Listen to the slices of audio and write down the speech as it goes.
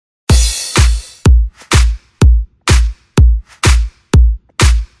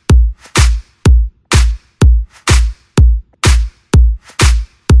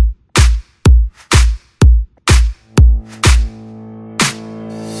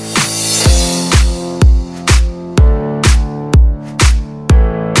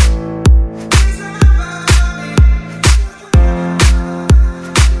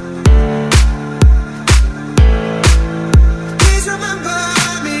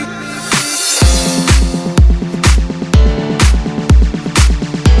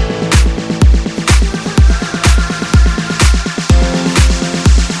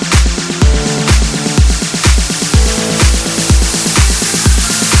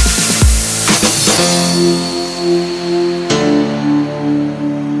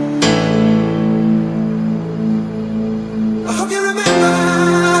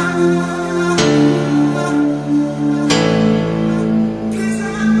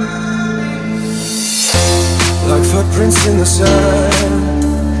footprints in the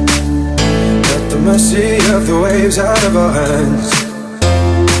sand, at the mercy of the waves out of our hands.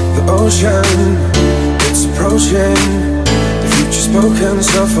 The ocean, it's approaching, the future's spoken,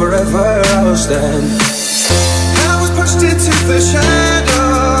 so forever I will stand. I was pushed into the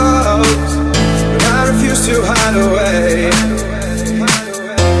shadows, but I refuse to hide away.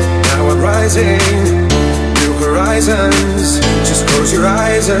 Now I'm rising, new horizons. Just close your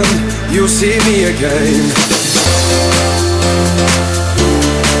eyes and you'll see me again.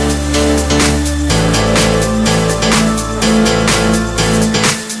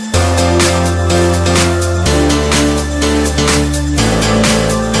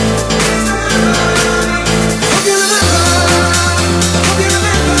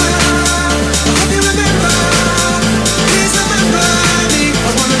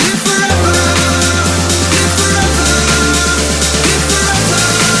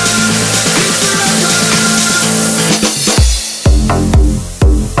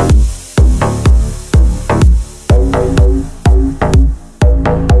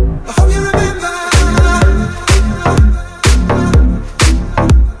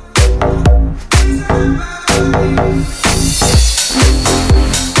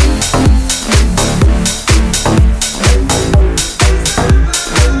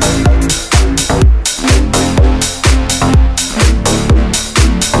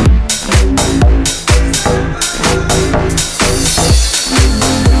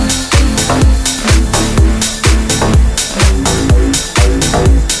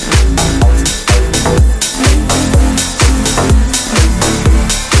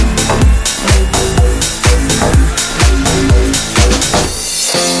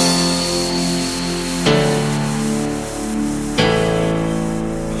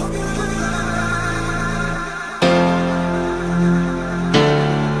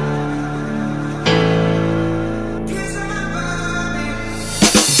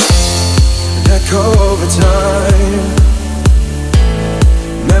 Over time,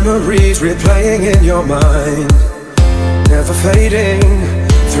 memories replaying in your mind, never fading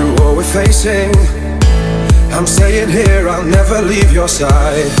through all we're facing. I'm staying here, I'll never leave your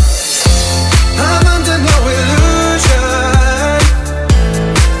side. I'm under no illusion,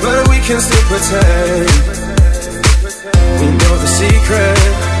 but we can still pretend. We know the secret,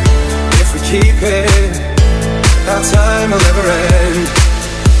 if we keep it, our time will never end.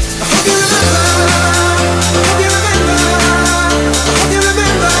 I hope you remember.